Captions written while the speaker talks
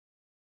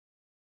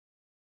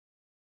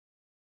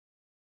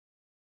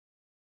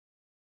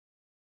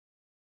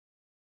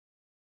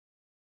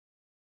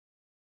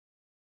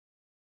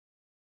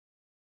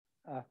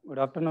Good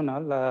afternoon,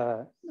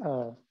 all.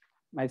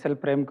 Myself,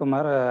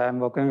 Premakumar. I'm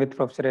working with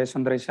Professor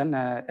Sundareshan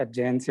at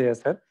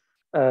JNCASR.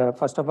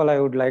 First of all, I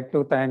would like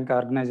to thank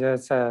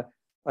organizers for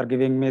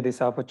giving me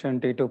this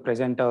opportunity to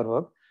present our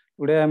work.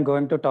 Today, I'm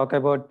going to talk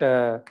about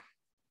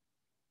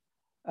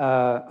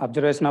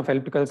observation of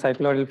elliptical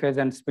cycloidal phase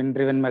and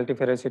spin-driven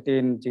multiferrocity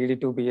in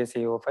GD2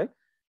 BaCuO5.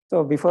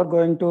 So before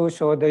going to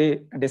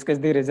discuss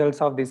the results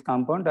of this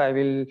compound, I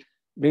will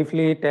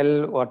briefly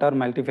tell what are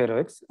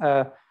multiferroics.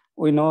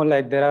 We know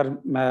like there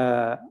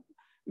are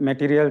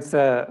materials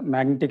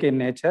magnetic in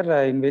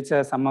nature, in which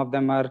some of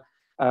them are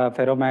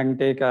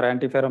ferromagnetic or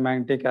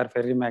antiferromagnetic or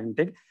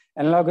ferrimagnetic.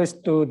 Analogous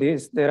to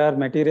this, there are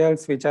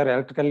materials which are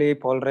electrically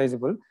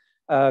polarizable,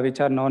 which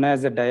are known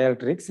as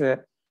dielectrics.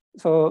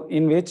 So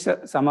in which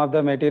some of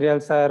the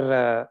materials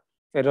are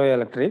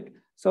ferroelectric.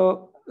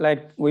 So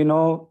like we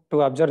know,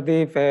 to observe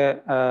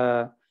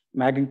the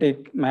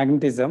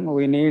magnetism,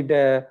 we need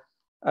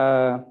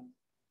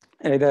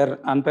either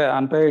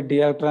unpaired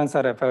d electrons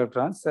or f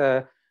electrons.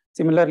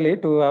 Similarly,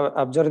 to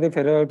observe the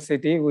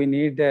ferroelectricity, we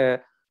need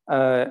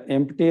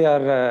empty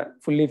or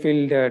fully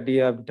filled d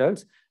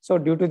orbitals. So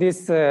due to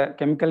this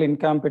chemical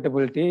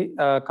incompatibility,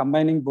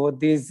 combining both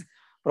these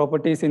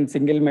properties in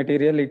single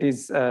material, it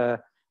is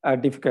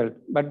difficult.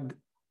 But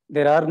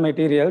there are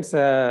materials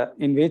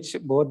in which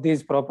both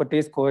these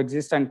properties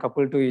coexist and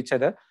couple to each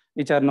other,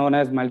 which are known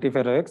as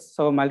multiferroics.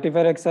 So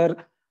multiferroics are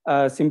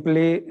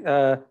simply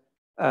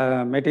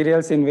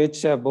materials in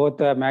which both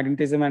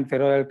magnetism and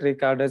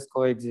ferroelectric orders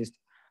coexist.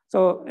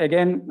 So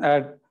again,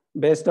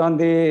 based on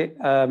the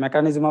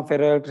mechanism of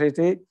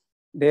ferroelectricity,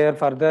 they are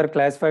further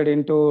classified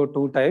into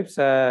two types.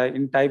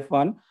 In type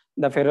 1,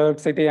 the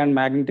ferroelectricity and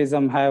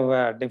magnetism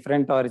have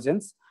different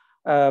origins.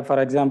 For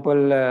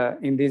example,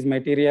 in these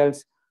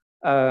materials,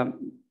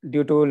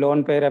 due to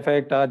lone pair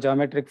effect or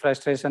geometric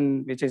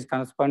frustration, which is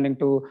corresponding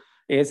to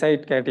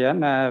A-site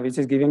cation, which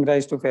is giving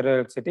rise to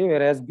ferroelectricity,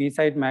 whereas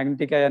B-site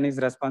magnetic ion is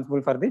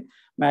responsible for the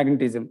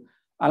magnetism.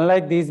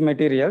 Unlike these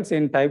materials,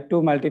 in type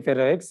 2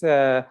 multiferroics,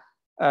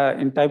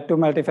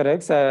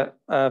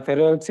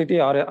 ferroelectricity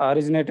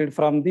originated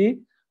from the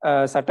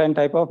certain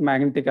type of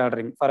magnetic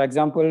ordering. For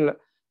example,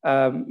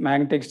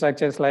 magnetic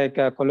structures like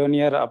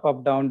collinear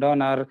up, down,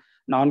 down, or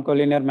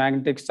non-collinear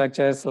magnetic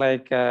structures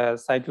like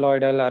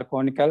cycloidal or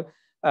conical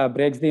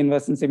breaks the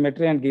inversion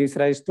symmetry and gives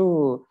rise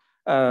to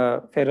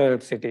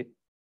ferroelectricity.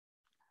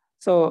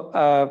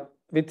 So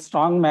with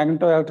strong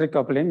magnetoelectric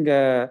coupling,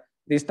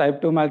 these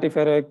type 2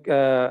 multiferroic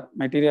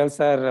materials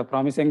are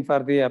promising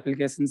for the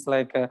applications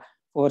like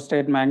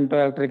four-state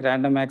magnetoelectric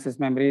random access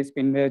memory,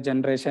 spin wave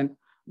generation,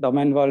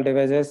 domain wall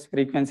devices,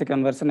 frequency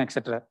conversion,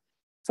 etc.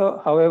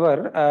 So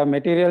however,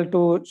 material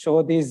to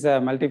show these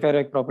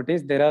multiferroic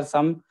properties, there are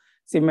some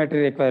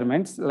symmetry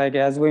requirements. Like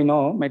as we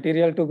know,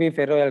 material to be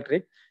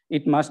ferroelectric,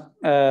 it must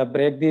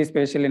break the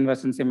spatial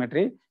inversion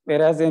symmetry,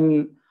 whereas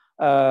in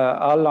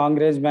all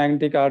long-range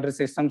magnetic order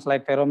systems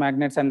like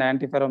ferromagnets and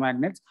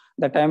antiferromagnets,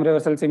 the time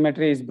reversal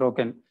symmetry is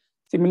broken.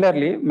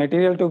 Similarly,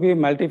 material to be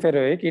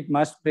multiferroic, it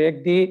must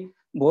break the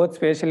both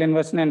spatial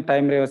inversion and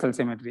time reversal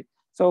symmetry.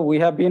 So we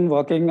have been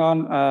working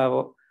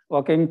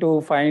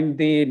to find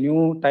the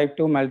new type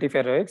 2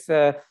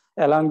 multiferroics.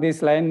 Along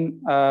this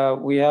line,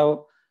 we have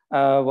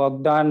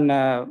worked on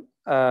a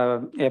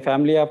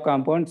family of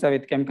compounds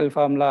with chemical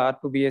formula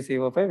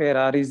R2BaCuO5, where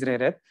R is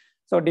rare earth.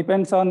 So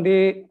depends on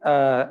the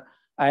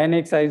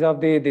ionic size of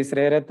this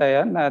rare earth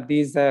ion.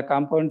 These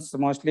compounds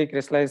mostly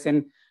crystallize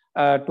in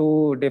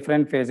two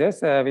different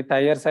phases. With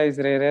higher size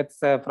rare earths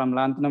from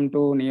lanthanum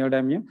to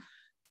neodymium,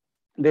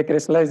 they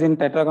crystallize in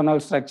tetragonal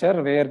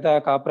structure where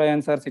the copper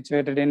ions are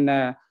situated in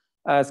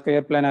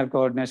square planar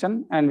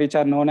coordination and which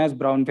are known as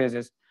brown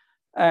phases.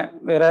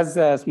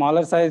 Whereas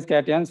smaller size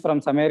cations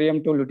from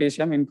samarium to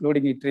lutetium,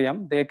 including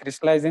yttrium, they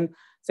crystallize in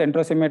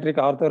centrosymmetric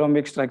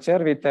orthorhombic structure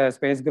with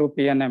space group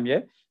P and Ma,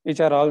 which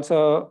are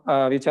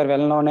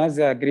well known as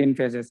green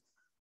phases.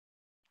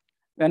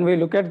 When we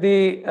look at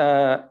the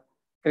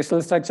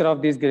crystal structure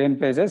of these green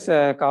phases,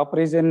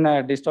 copper is in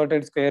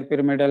distorted square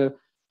pyramidal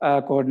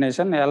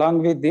coordination.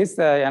 Along with this,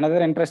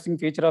 another interesting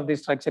feature of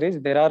this structure is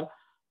there are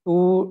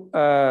two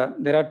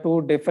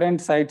different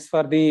sites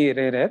for the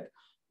rare earth.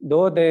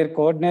 Though their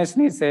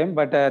coordination is same,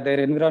 but their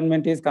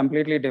environment is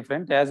completely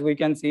different. As we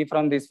can see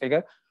from this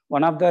figure,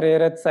 one of the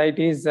rare earth site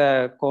is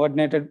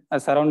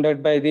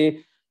surrounded by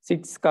the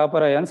 6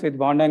 copper ions with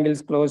bond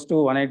angles close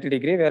to 180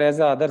 degree, whereas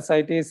the other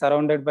site is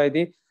surrounded by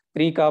the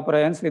 3 copper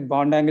ions with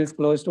bond angles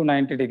close to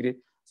 90 degree.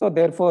 So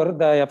therefore,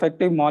 the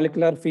effective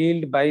molecular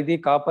field by the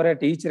copper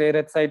at each rare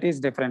earth site is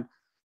different.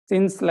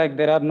 Since like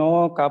there are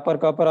no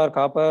copper-copper or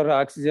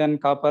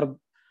copper-oxygen-copper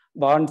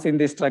bonds in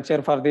this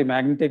structure for the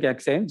magnetic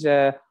exchange,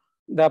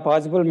 the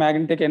possible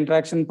magnetic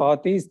interaction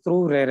path is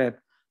through rare earth.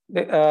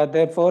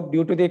 Therefore,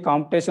 due to the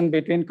competition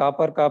between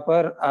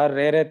copper-copper or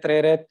rare earth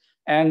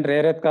and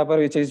rare earth copper,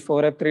 which is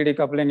 4F3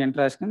 decoupling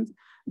interactions,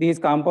 these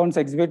compounds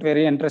exhibit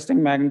very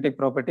interesting magnetic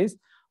properties.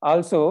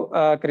 Also,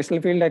 crystal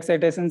field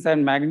excitations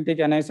and magnetic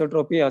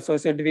anisotropy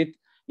associated with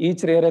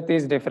each rare earth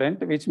is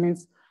different, which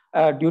means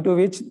due to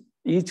which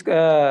each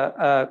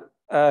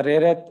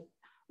rare earth,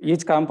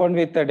 each compound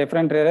with a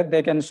different rare earth,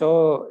 they can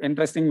show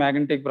interesting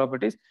magnetic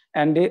properties.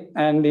 And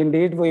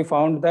indeed, we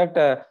found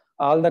that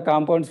all the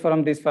compounds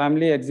from this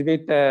family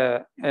exhibit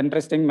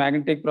interesting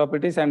magnetic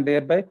properties and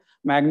thereby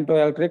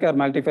magnetoelectric or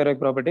multiferroic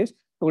properties.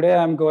 Today,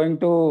 I'm going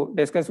to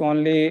discuss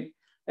only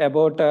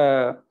about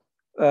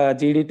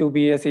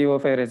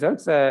GD2BaCO5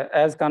 results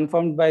as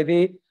confirmed by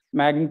the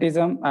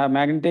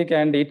magnetic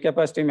and heat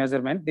capacity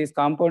measurement. These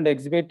compound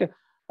exhibit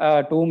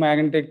two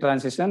magnetic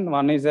transition.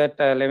 One is at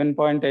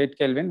 11.8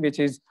 Kelvin, which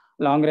is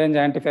long-range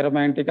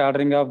antiferromagnetic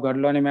ordering of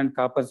gadolinium and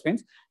copper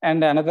spins,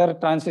 and another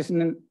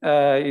transition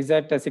is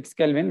at 6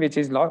 Kelvin, which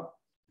is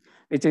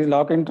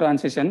lock-in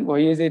transition. Why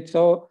is it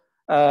so?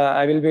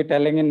 I will be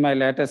telling in my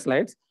later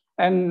slides.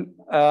 And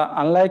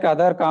unlike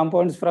other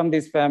compounds from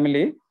this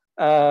family,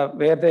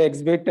 where they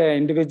exhibit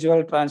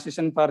individual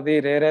transition for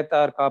the rare earth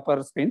or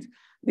copper spins,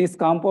 this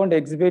compound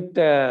exhibit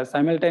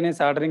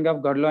simultaneous ordering of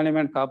gadolinium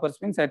and copper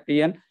spins at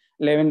Tn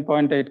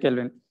 11.8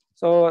 Kelvin.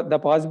 So the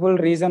possible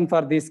reason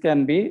for this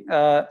can be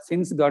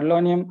since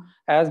gadolinium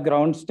has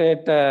ground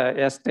state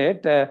S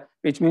state,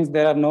 which means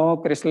there are no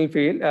crystal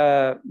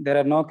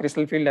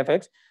field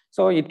effects.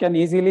 So it can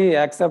easily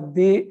accept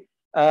the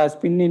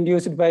spin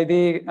induced by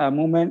the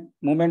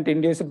movement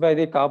induced by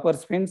the copper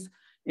spins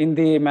in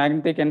the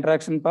magnetic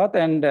interaction path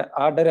and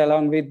order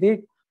along with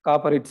the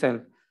copper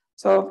itself.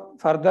 So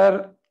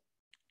further,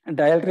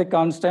 dielectric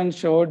constant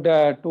showed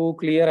two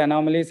clear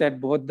anomalies at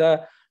both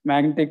the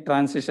magnetic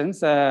transitions,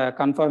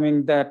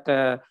 confirming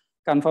the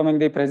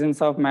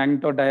presence of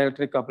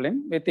magnetodielectric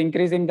coupling. With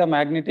increasing the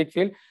magnetic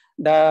field,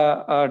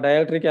 the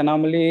dielectric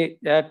anomaly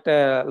at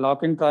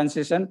lock-in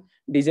transition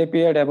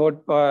disappeared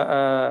above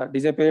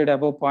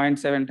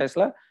 0.7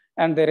 Tesla,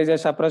 and there is a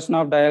suppression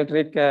of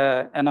dielectric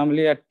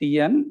anomaly at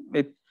Tn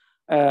with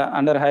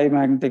under high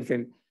magnetic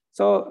field.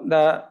 So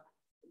the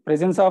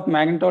presence of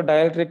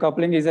magnetodielectric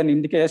coupling is an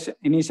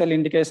initial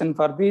indication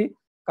for the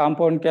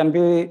compound can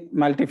be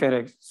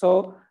multiferroic.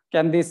 So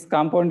can this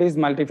compound is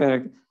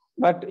multiferroic?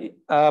 But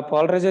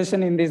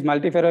polarization in these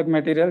multiferroic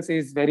materials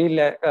is very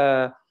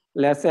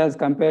less as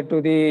compared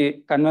to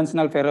the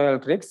conventional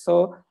ferroelectrics.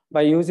 So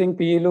by using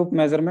PE loop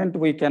measurement,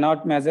 we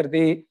cannot measure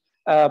the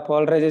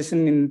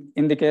polarization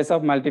in the case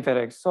of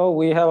multiferroics. So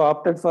we have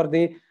opted for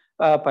the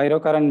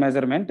pyrocurrent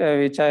measurement,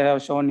 which I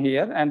have shown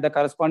here, and the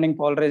corresponding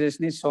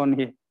polarization is shown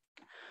here.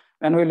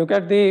 When we look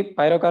at the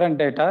pyrocurrent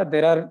data,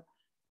 there are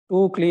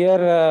two clear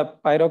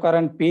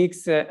pyrocurrent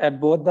peaks at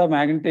both the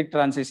magnetic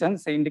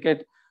transitions,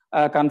 indicate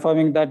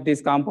confirming that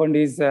this compound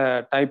is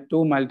type 2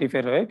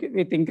 multiferroic.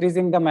 With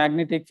increasing the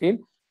magnetic field,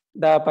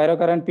 the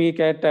pyrocurrent peak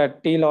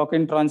at T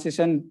lock-in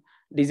transition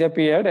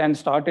disappeared and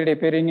started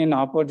appearing in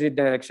opposite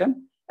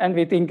direction. And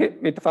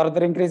with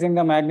further increasing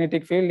the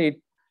magnetic field,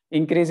 it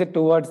increased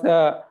towards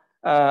the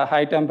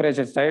high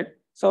temperature side.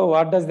 So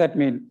what does that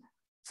mean?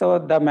 So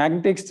the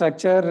magnetic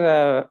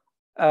structure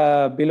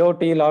below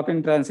T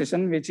lock-in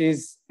transition, which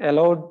is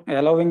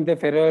allowing the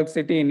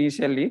ferroelectricity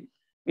initially,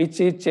 which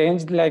is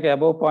changed like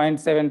above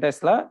 0.7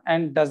 Tesla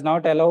and does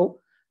not allow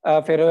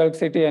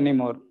ferroelectricity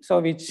anymore. So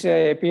which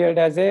appeared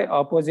as a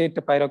opposite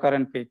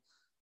pyrocurrent peak.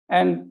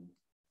 And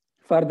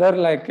further,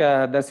 like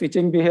the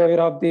switching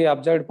behavior of the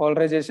observed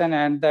polarization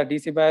and the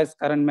DC bias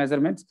current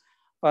measurements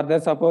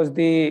further suppose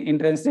the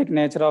intrinsic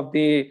nature of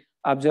the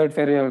observed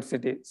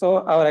ferroelectricity. So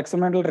our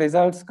experimental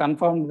results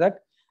confirmed that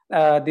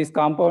this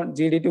compound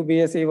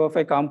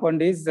GD2BaCO5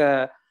 compound is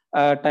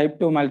type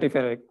 2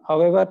 multiferroic.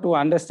 However, to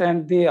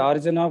understand the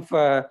origin of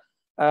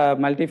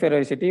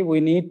multiferroicity,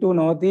 we need to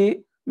know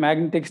the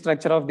magnetic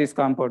structure of this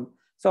compound.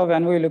 So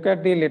when we look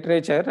at the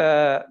literature,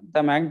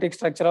 the magnetic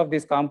structure of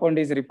this compound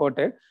is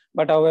reported,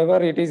 but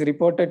however, it is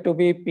reported to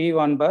be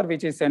P1 bar,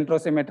 which is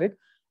centrosymmetric,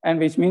 and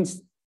which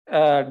means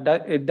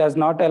it does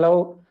not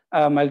allow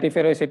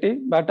multiferroicity,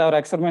 but our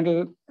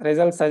experimental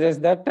results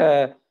suggest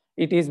that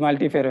it is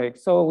multiferroic.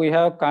 So we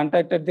have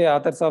contacted the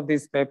authors of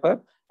this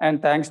paper,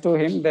 and thanks to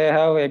him, they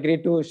have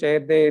agreed to share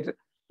their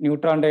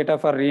neutron data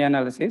for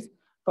reanalysis.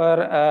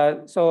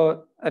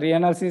 So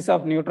reanalysis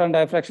of neutron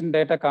diffraction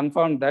data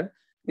confirmed that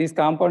this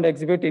compound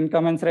exhibit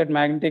incommensurate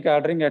magnetic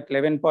ordering at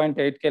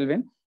 11.8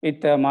 Kelvin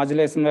with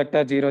modulation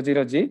vector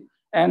 00G.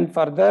 And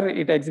further,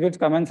 it exhibits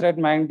commensurate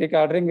magnetic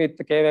ordering with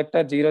K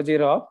vector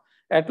 00 off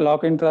at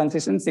lock-in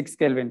transition 6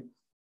 Kelvin.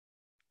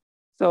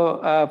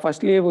 So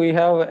firstly, we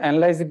have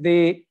analyzed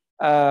the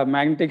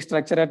magnetic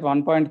structure at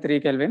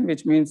 1.3 Kelvin,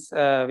 which means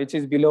which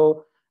is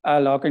below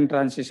lock-in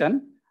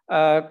transition.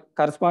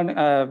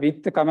 Correspond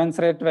with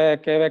commensurate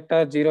K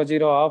vector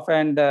 00 off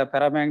and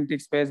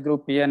paramagnetic space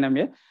group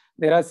PNMA.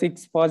 There are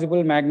 6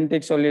 possible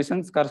magnetic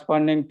solutions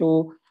corresponding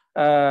to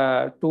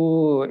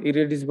two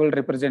irreducible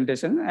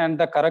representation, and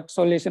the correct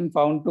solution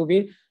found to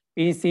be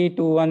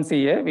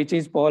PC21CA, which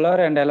is polar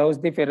and allows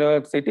the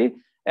ferroelectricity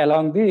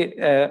along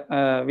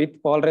the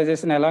with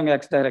polarization along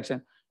X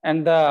direction.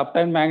 And the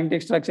obtained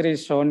magnetic structure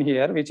is shown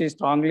here, which is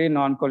strongly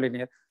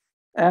non-collinear.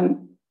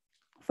 And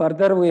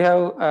further, we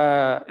have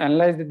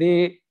analyzed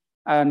the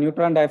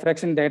neutron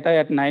diffraction data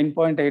at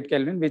 9.8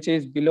 Kelvin, which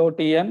is below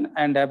Tn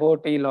and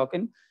above T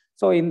lock-in.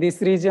 So in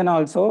this region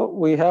also,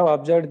 we have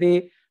observed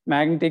the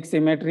magnetic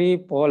symmetry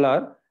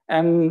polar.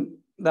 And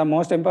the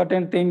most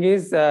important thing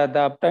is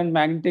the obtained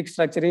magnetic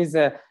structure is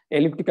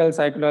elliptical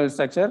cycloidal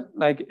structure.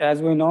 Like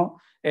as we know,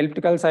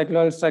 elliptical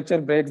cycloidal structure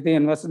breaks the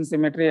inversion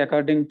symmetry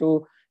according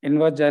to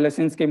inverse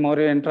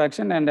Jelesinski-Moreau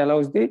interaction and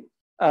allows the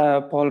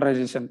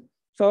polarization.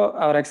 So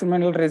our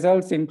experimental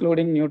results,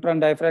 including neutron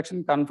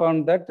diffraction,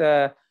 confirmed that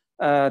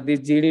this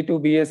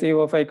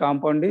GD2-BaCuO5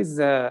 compound is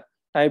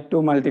type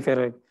 2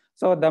 multiferroic.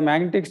 So the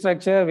magnetic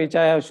structure which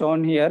I have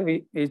shown here,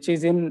 which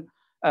is in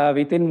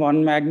within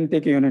one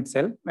magnetic unit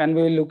cell. When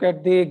we look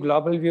at the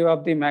global view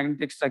of the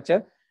magnetic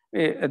structure,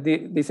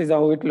 this is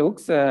how it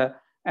looks,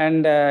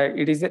 and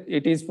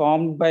it is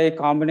formed by a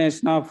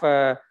combination of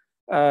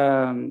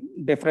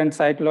different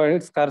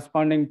cycloids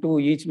corresponding to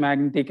each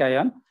magnetic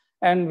ion.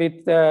 And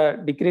with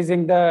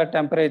decreasing the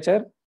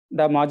temperature,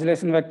 the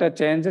modulation vector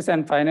changes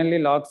and finally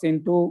locks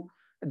into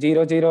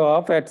 0,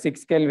 off at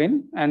 6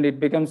 Kelvin, and it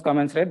becomes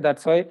commensurate.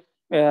 That's why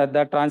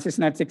the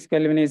transition at 6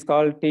 Kelvin is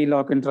called T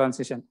lock-in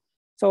transition.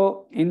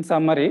 So in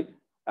summary,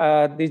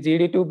 the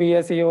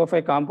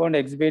GD2-BaCuO5 compound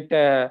exhibit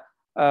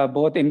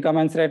both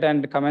incommensurate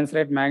and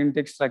commensurate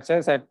magnetic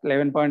structures at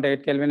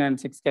 11.8 Kelvin and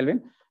 6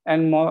 Kelvin.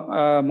 And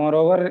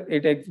moreover,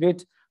 it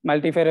exhibits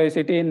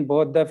multiferroicity in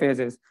both the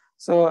phases.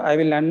 So I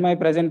will end my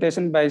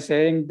presentation by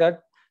saying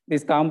that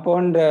this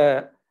compound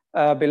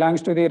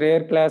belongs to the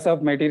rare class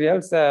of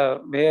materials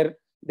where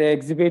they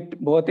exhibit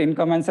both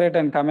incommensurate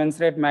and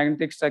commensurate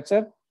magnetic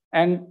structure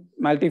and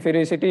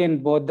multiferroicity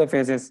in both the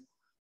phases.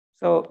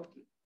 So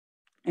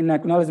in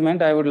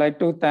acknowledgement, I would like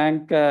to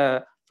thank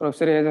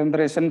Professor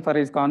Yandresan for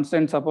his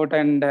constant support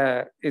and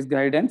his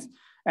guidance.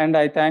 And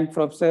I thank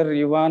Professor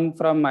Yuvan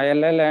from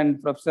ILL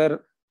and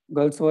Professor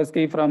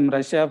Golsowski from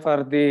Russia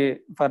for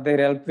their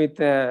help with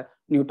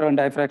neutron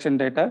diffraction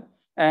data,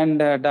 and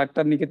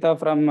Dr. Nikita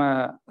from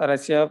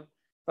Russia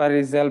for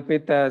his help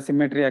with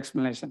symmetry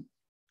explanation.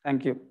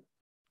 Thank you.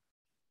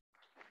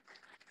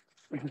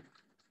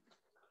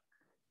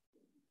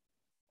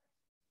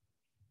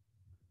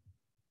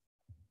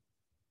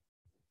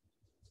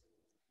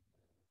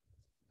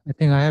 I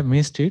think I have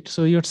missed it.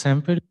 So your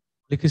sample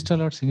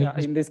polycrystal or single?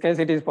 Yeah, in this case,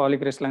 it is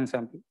polycrystalline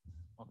sample.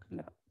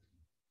 Okay.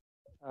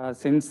 Yeah.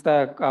 Since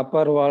the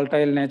copper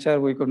volatile nature,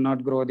 we could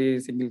not grow the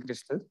single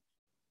crystal.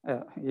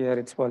 Here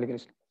it's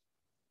polycrystal.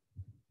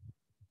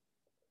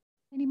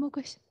 Any more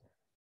questions?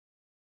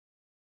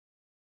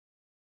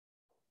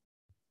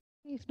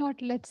 If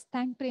not, let's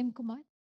thank Premakumar.